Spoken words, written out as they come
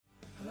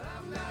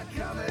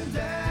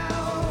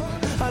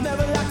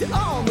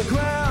on the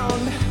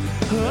ground.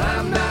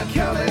 I'm not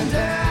coming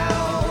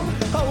down.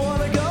 I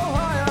wanna go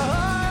higher,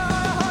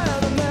 higher,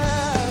 higher than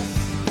this.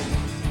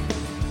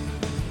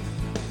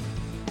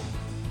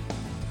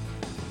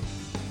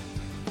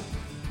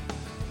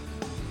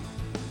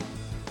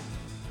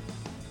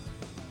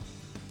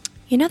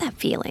 You know that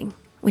feeling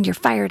when you're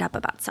fired up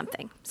about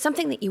something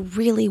that you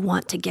really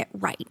want to get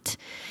right.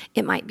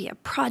 It might be a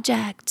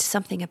project,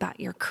 something about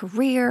your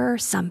career,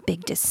 some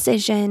big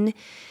decision,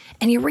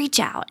 and you reach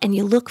out and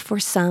you look for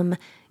some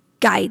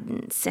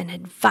guidance and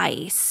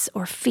advice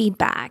or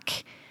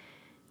feedback.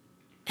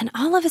 And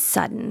all of a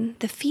sudden,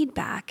 the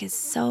feedback is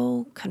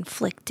so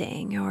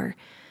conflicting, or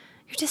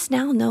you're just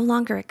now no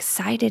longer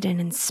excited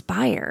and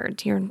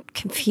inspired. You're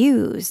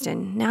confused,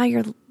 and now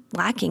you're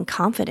lacking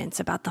confidence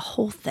about the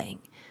whole thing.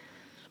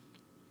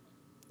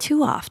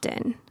 Too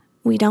often,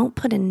 we don't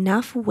put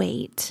enough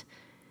weight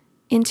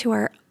into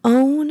our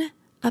own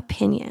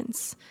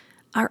opinions,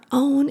 our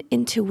own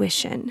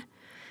intuition,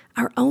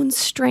 our own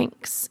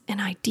strengths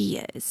and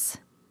ideas,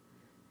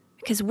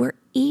 because we're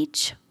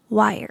each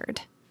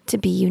wired to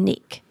be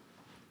unique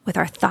with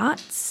our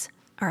thoughts,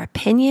 our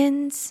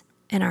opinions,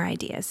 and our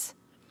ideas.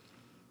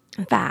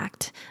 In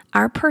fact,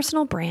 our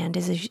personal brand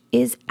is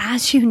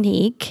as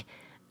unique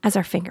as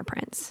our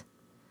fingerprints.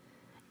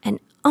 And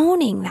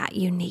owning that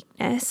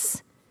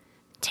uniqueness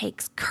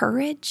takes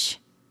courage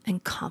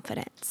and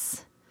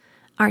confidence.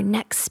 Our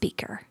next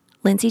speaker,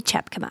 Lindsay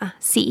Tjepkema,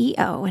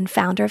 CEO and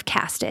founder of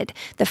Casted,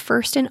 the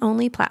first and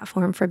only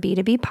platform for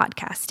B2B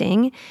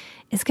podcasting,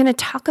 is going to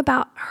talk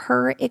about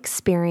her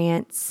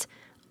experience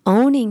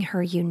owning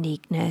her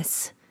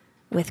uniqueness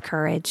with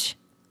courage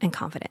and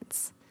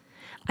confidence.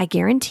 I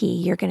guarantee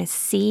you're going to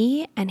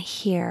see and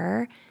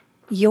hear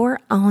your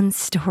own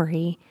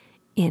story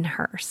in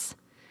hers.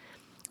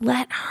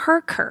 Let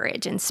her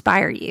courage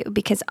inspire you,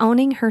 because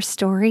owning her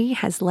story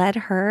has led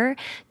her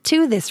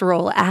to this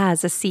role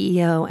as a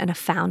CEO and a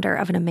founder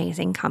of an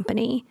amazing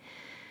company.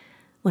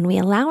 When we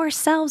allow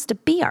ourselves to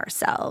be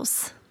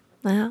ourselves,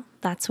 well,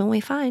 that's when we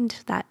find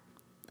that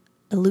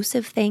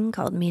elusive thing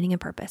called meaning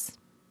and purpose.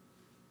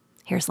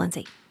 Here's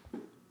Lindsay.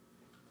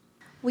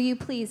 Will you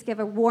please give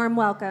a warm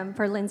welcome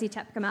for Lindsay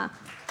Tjepkema?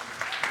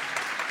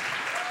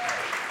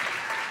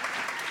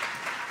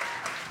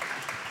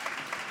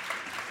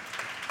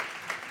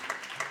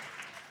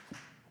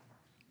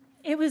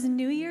 It was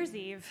New Year's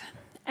Eve,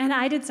 and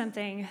I did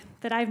something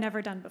that I've never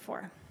done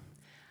before.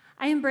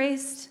 I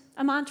embraced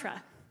a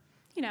mantra,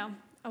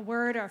 a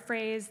word or a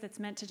phrase that's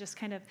meant to just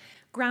kind of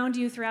ground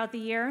you throughout the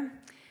year.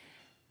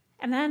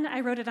 And then I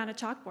wrote it on a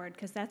chalkboard,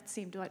 because that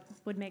seemed what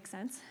would make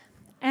sense.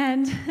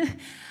 And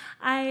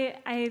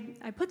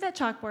I put that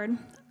chalkboard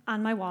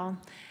on my wall,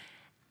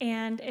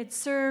 and it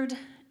served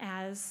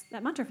as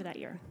that mantra for that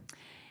year.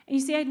 And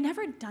you see, I'd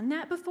never done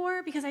that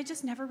before, because I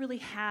just never really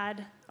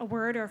had a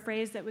word or a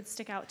phrase that would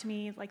stick out to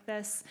me like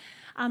this,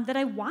 that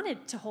I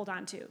wanted to hold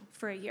on to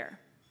for a year.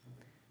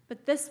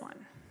 But this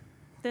one,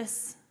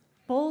 this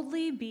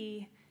boldly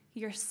be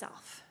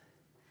yourself,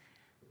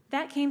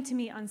 that came to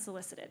me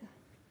unsolicited.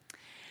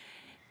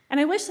 And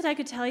I wish that I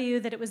could tell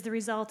you that it was the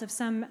result of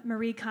some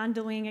Marie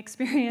Kondoing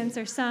experience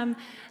or some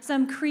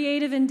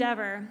creative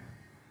endeavor,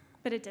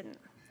 but it didn't.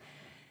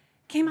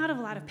 It came out of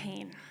a lot of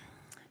pain.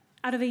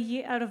 Out of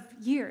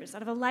years,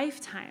 out of a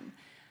lifetime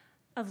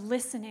of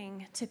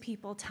listening to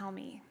people tell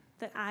me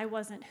that I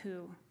wasn't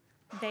who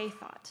they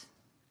thought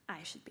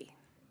I should be.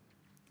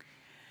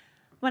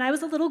 When I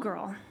was a little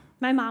girl,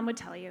 my mom would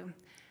tell you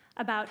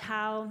about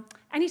how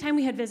anytime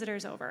we had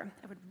visitors over,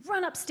 I would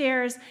run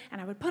upstairs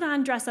and I would put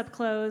on dress-up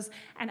clothes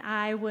and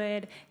I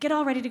would get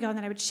all ready to go, and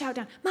then I would shout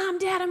down, "Mom,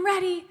 Dad, I'm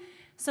ready,"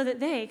 so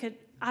that they could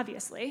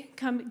obviously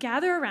come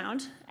gather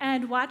around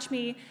and watch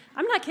me,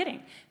 I'm not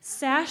kidding,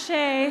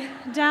 sashay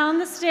down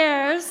the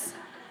stairs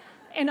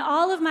in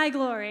all of my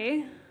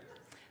glory,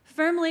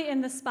 firmly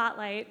in the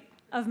spotlight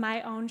of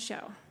my own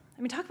show.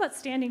 I mean, talk about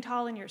standing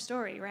tall in your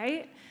story,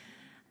 right?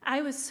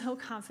 I was so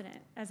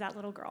confident as that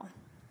little girl.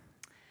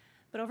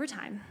 But over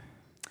time,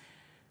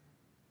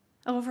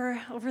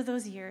 over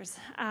those years,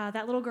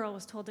 that little girl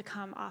was told to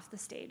come off the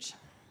stage.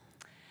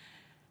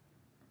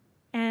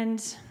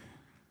 And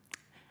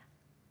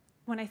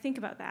when I think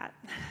about that,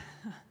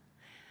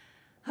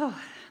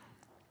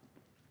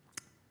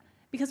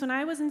 because when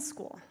I was in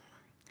school,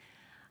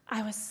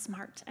 I was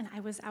smart and I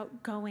was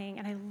outgoing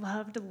and I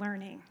loved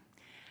learning.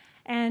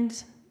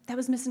 And that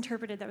was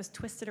misinterpreted, that was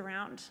twisted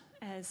around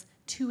as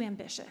too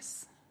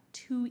ambitious,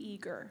 too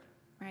eager,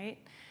 right?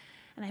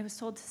 And I was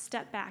told to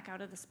step back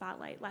out of the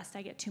spotlight lest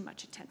I get too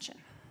much attention.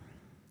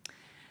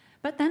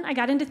 But then I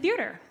got into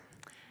theater.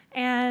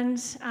 And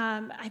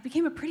I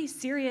became a pretty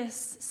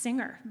serious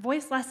singer,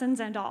 voice lessons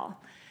and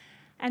all.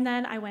 And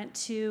then I went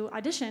to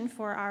audition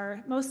for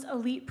our most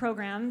elite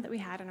program that we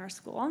had in our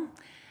school,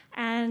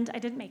 and I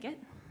didn't make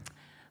it.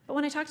 But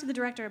when I talked to the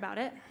director about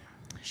it,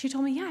 she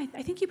told me, "Yeah,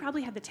 I think you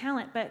probably had the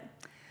talent, but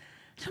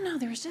I don't know,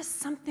 there was just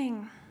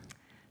something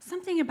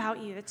about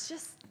you that's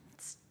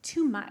it's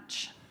too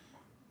much."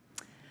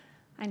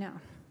 I know.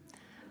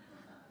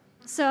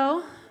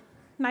 So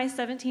my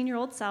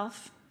 17-year-old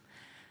self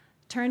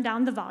turned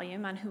down the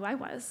volume on who I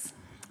was,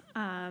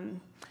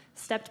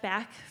 stepped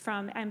back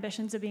from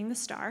ambitions of being the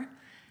star,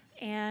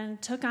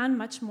 and took on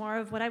much more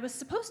of what I was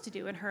supposed to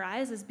do in her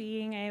eyes as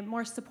being a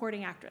more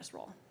supporting actress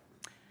role.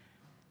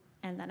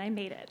 And then I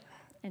made it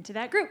into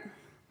that group.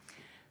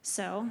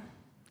 So,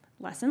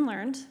 lesson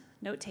learned,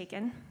 note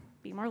taken,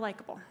 be more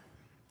likable.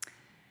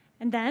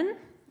 And then,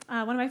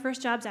 one of my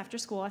first jobs after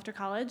school, after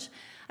college,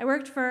 I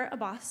worked for a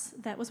boss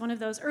that was one of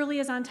those early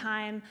is on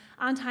time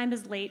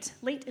is late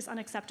is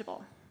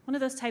unacceptable. One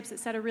of those types that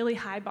set a really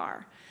high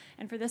bar.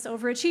 And for this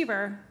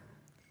overachiever,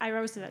 I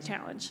rose to that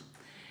challenge.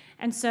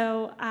 And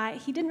so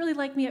he didn't really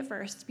like me at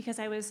first because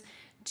I was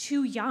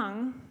too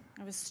young,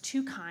 I was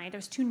too kind, I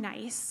was too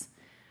nice.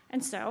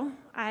 And so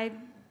I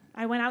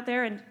went out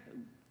there and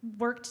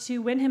worked to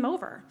win him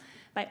over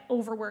by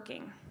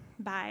overworking,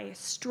 by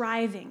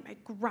striving, by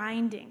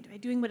grinding, by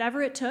doing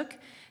whatever it took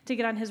to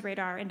get on his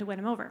radar and to win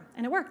him over.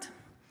 And it worked.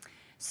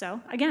 So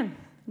again,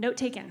 note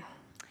taken.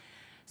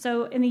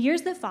 So in the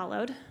years that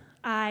followed,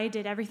 I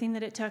did everything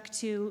that it took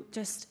to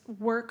just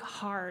work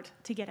hard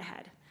to get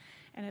ahead.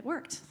 And it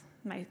worked.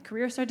 My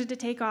career started to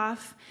take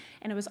off,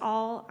 and it was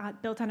all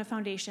built on a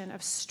foundation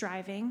of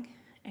striving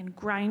and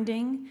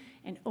grinding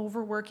and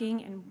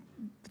overworking and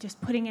just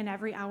putting in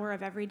every hour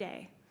of every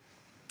day.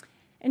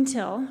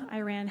 Until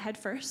I ran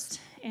headfirst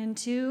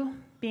into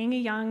being a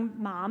young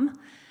mom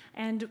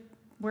and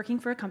working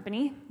for a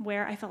company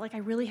where I felt like I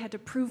really had to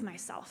prove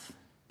myself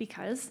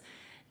because,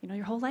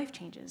 your whole life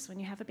changes when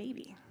you have a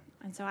baby.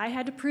 And so I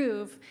had to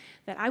prove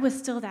that I was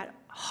still that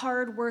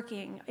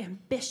hardworking,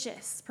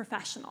 ambitious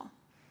professional,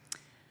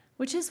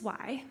 which is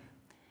why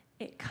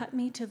it cut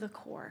me to the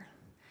core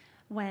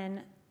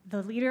when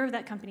the leader of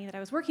that company that I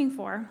was working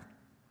for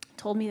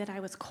told me that I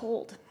was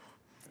cold,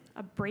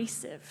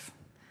 abrasive,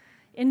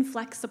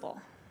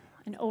 inflexible,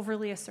 and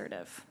overly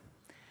assertive,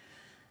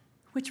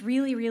 which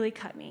really, really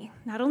cut me,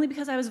 not only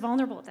because I was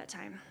vulnerable at that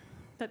time,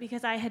 but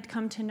because I had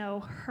come to know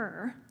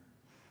her,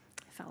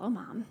 fellow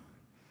mom,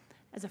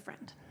 as a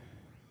friend.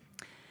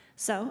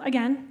 So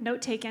again,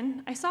 note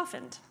taken, I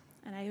softened,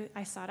 and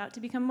I sought out to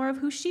become more of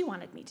who she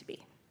wanted me to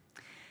be.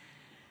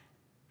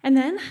 And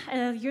then,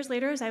 years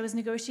later, as I was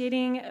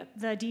negotiating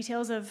the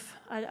details of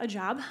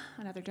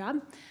another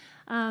job,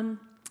 the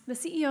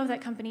CEO of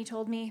that company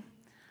told me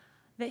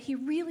that he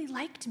really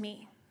liked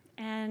me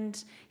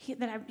and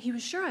he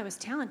was sure I was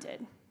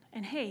talented.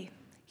 And hey,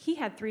 he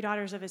had 3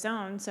 daughters of his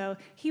own, so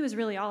he was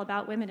really all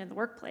about women in the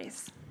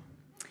workplace.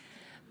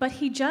 But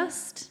he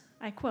just,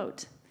 I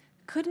quote,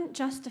 couldn't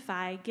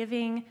justify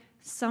giving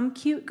some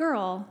cute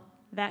girl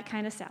that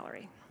kind of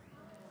salary.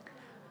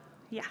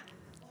 Yeah.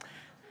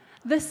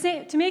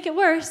 To make it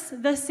worse,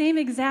 the same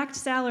exact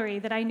salary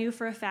that I knew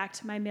for a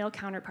fact my male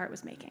counterpart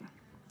was making.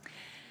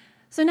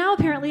 So now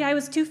apparently I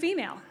was too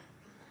female.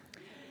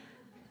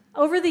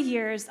 Over the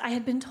years, I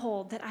had been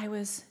told that I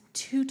was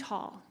too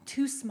tall,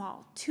 too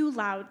small, too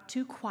loud,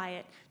 too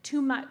quiet,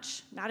 too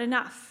much, not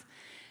enough,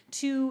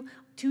 too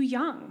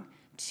young,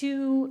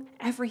 too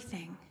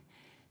everything,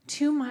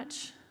 too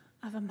much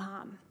of a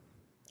mom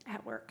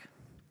at work.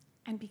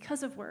 And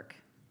because of work,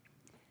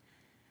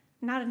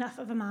 not enough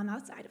of a mom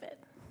outside of it.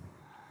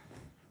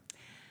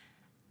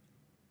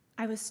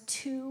 I was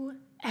too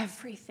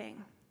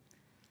everything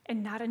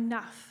and not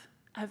enough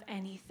of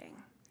anything.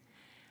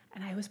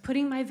 And I was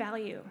putting my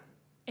value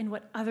in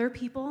what other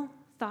people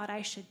thought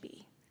I should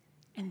be.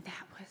 And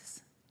that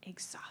was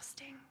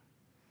exhausting.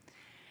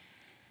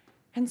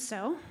 And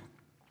so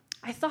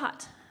I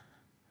thought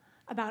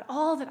about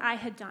all that I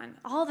had done,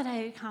 all that I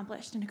had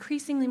accomplished, an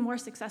increasingly more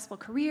successful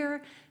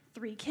career,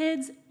 3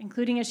 kids,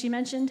 including, as she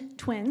mentioned,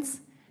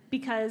 twins,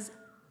 because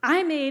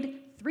I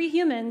made 3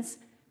 humans,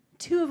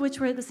 2 of which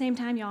were at the same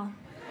time, y'all.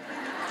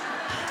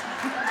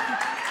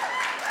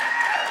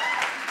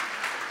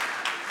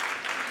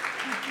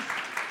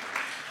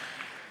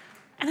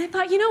 And I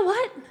thought, you know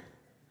what?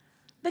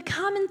 The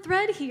common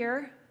thread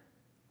here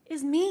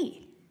is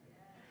me.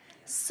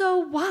 So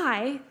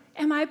why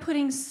am I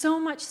putting so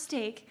much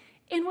stake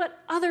in what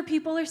other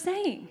people are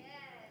saying?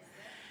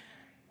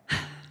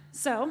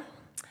 So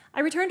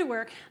I returned to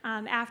work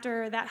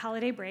after that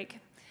holiday break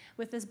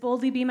with this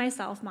boldly be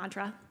myself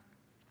mantra.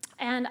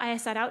 And I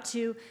set out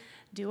to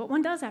do what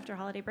one does after a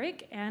holiday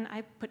break, and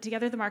I put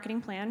together the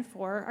marketing plan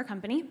for our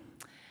company.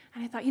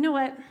 And I thought, you know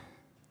what?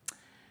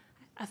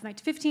 Of my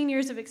 15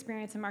 years of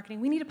experience in marketing,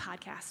 we need a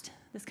podcast.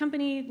 This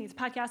company needs a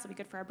podcast, it'll be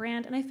good for our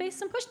brand. And I faced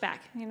some pushback.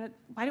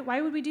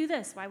 Why would we do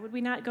this? Why would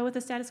we not go with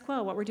the status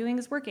quo? What we're doing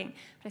is working.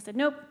 But I said,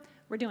 nope,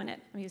 we're doing it.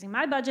 I'm using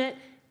my budget.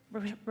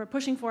 We're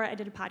pushing for it. I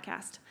did a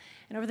podcast.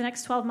 And over the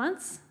next 12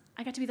 months,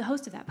 I got to be the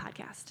host of that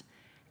podcast.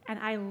 And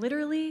I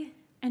literally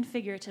and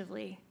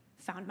figuratively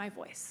found my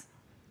voice.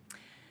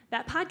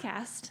 That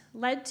podcast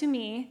led to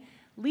me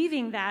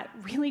leaving that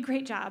really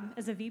great job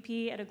as a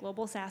VP at a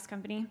global SaaS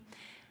company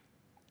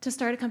to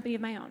start a company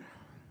of my own.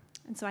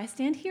 And so I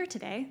stand here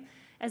today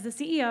as the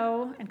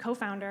CEO and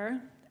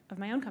co-founder of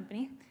my own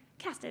company,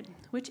 Casted,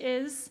 which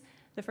is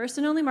the first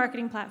and only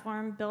marketing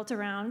platform built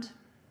around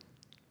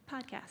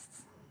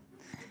podcasts.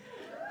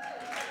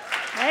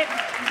 Right?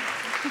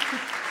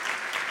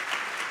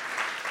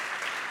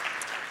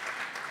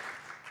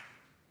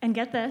 And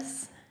get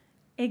this,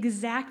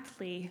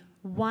 exactly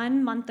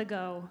 1 month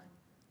ago,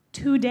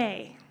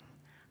 today,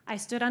 I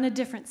stood on a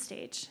different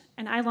stage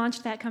and I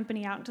launched that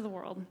company out into the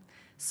world,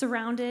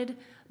 surrounded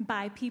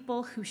by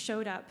people who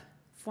showed up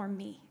for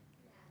me,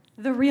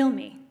 the real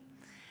me,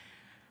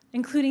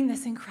 including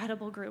this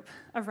incredible group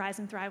of Rise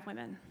and Thrive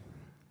women,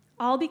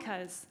 all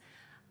because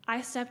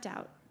I stepped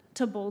out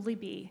to boldly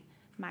be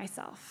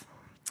myself.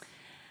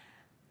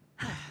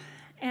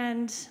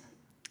 And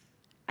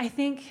I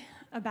think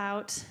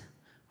about,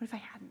 what if I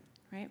hadn't,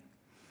 right?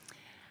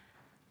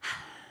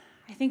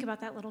 I think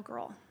about that little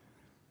girl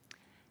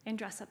in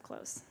dress-up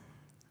clothes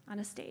on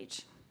a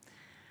stage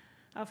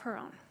of her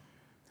own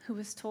who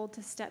was told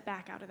to step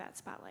back out of that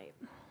spotlight.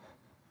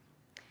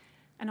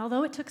 And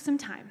although it took some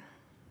time,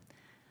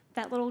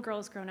 that little girl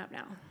is grown up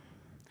now,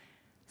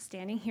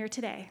 standing here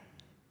today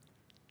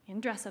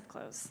in dress-up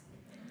clothes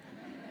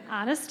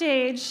on a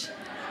stage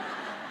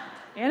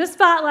in a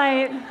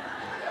spotlight.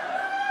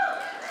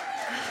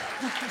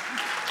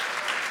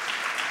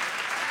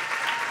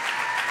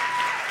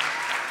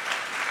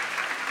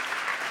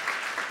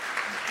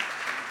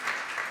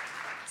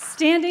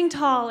 Standing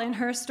tall in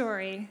her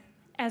story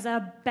as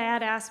a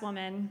badass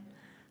woman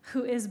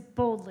who is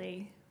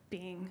boldly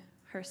being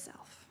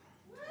herself.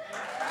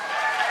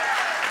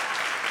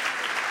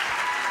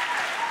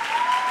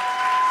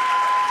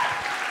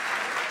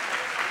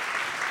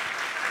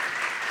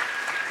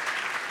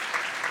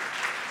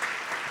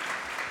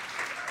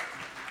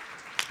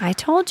 I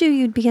told you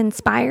you'd be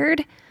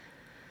inspired.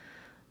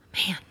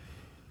 Man.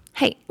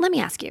 Hey, let me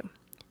ask you,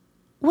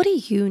 what do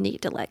you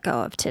need to let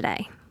go of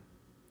today?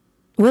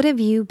 What have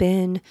you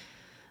been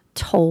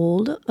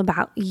told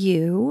about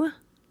you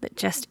that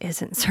just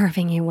isn't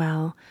serving you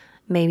well,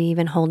 maybe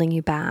even holding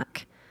you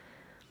back?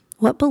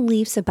 What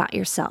beliefs about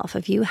yourself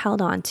have you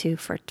held on to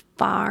for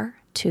far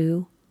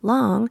too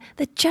long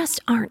that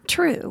just aren't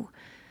true?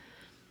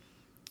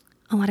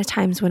 A lot of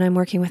times when I'm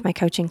working with my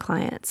coaching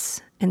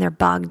clients and they're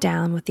bogged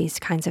down with these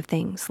kinds of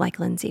things like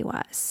Lindsay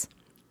was,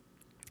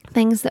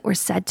 things that were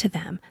said to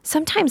them,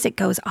 sometimes it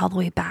goes all the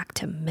way back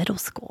to middle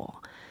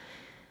school.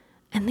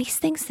 And these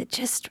things that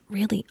just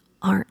really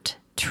aren't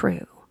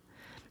true.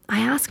 I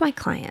ask my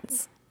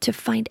clients to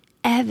find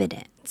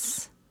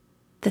evidence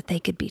that they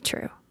could be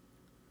true.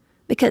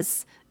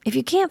 Because if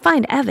you can't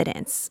find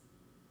evidence,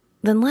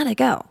 then let it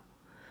go.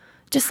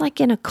 Just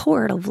like in a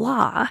court of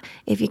law,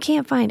 if you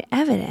can't find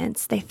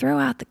evidence, they throw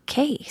out the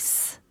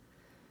case.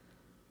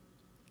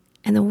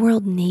 And the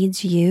world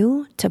needs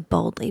you to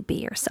boldly be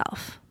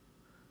yourself.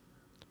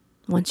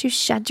 Once you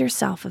shed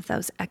yourself of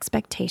those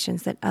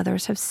expectations that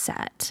others have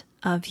set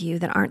of you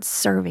that aren't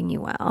serving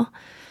you well,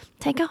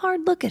 take a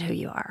hard look at who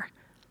you are.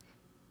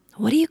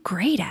 What are you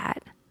great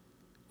at?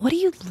 What do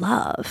you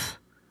love?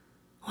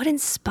 What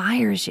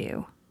inspires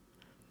you?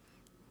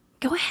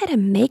 Go ahead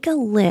and make a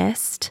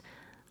list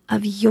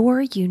of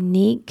your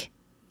unique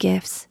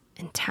gifts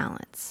and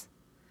talents.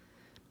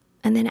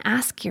 And then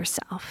ask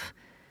yourself,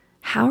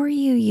 how are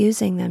you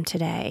using them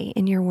today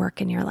in your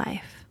work and your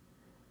life?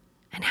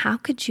 And how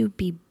could you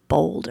be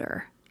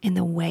bolder in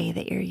the way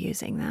that you're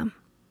using them?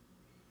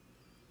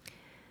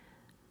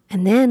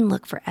 And then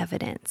look for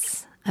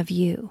evidence of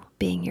you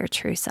being your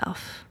true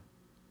self.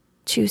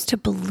 Choose to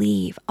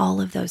believe all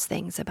of those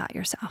things about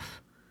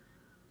yourself,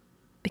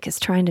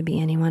 because trying to be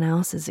anyone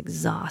else is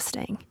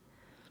exhausting.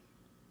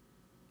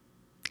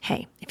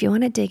 Hey, if you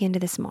want to dig into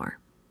this more,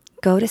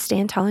 go to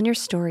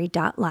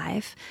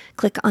standtallinyourstory.live,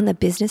 click on the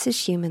Business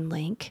is Human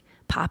link,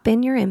 pop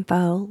in your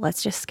info.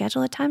 Let's just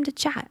schedule a time to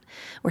chat.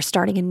 We're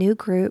starting a new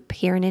group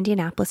here in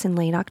Indianapolis in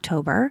late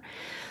October.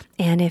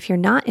 And if you're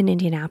not in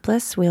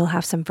Indianapolis, we'll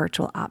have some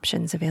virtual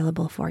options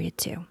available for you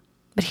too.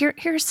 But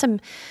here's some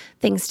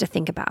things to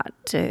think about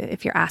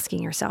if you're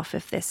asking yourself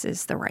if this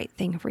is the right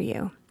thing for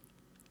you.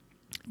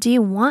 Do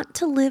you want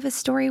to live a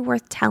story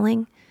worth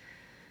telling?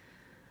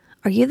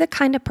 Are you the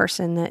kind of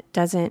person that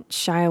doesn't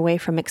shy away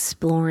from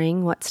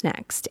exploring what's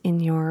next in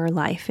your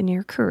life and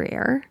your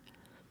career?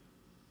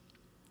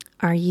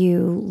 Are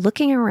you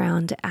looking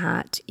around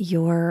at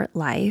your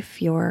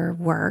life, your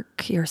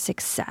work, your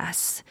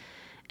success,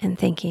 and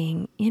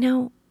thinking,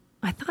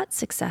 I thought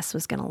success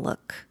was going to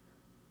look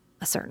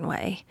a certain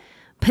way,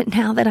 but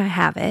now that I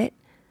have it,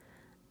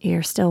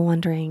 you're still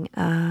wondering,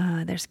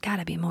 there's got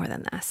to be more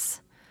than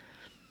this.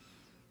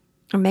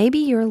 Or maybe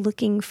you're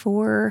looking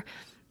for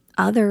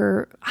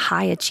other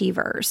high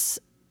achievers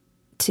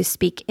to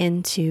speak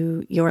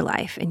into your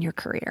life and your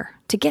career,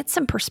 to get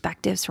some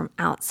perspectives from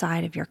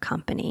outside of your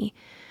company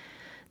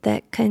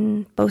that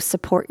can both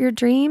support your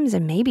dreams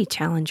and maybe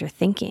challenge your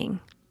thinking.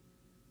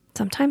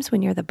 Sometimes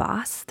when you're the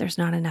boss, there's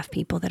not enough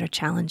people that are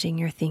challenging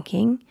your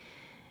thinking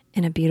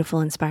in a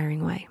beautiful,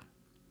 inspiring way.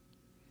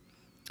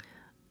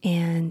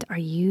 And are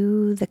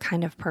you the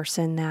kind of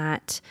person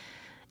that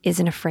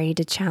isn't afraid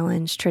to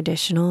challenge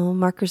traditional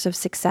markers of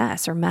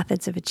success or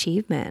methods of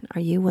achievement?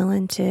 Are you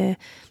willing to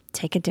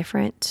take a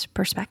different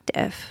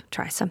perspective,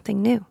 try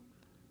something new?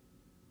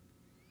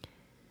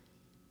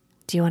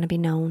 Do you want to be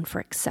known for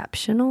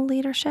exceptional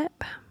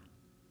leadership?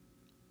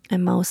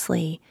 And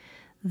mostly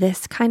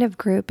This kind of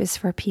group is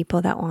for people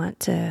that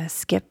want to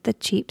skip the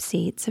cheap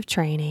seats of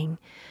training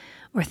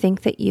or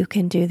think that you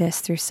can do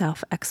this through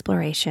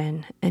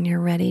self-exploration and you're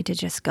ready to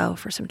just go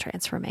for some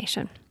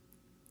transformation.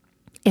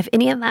 If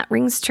any of that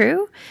rings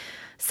true,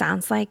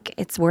 sounds like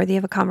it's worthy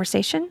of a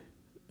conversation,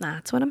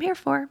 that's what I'm here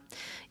for.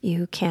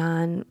 You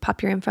can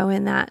pop your info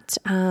in that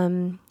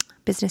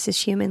Business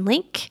is Human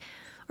link,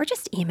 or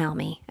just email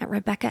me at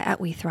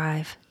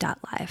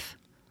rebecca@wethrive.live.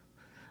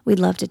 We'd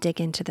love to dig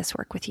into this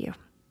work with you.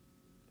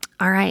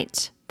 All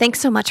right. Thanks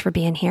so much for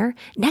being here.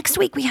 Next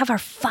week, we have our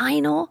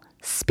final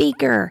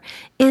speaker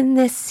in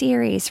this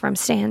series from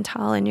Stand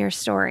Tall in Your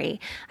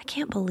Story. I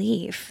can't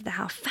believe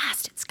how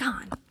fast it's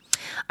gone.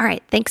 All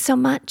right. Thanks so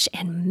much,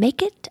 and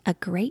make it a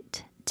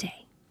great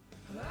day.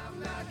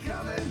 I'm not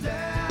coming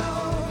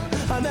down.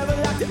 I never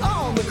left it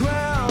on the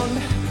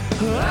ground.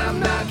 I'm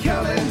not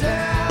coming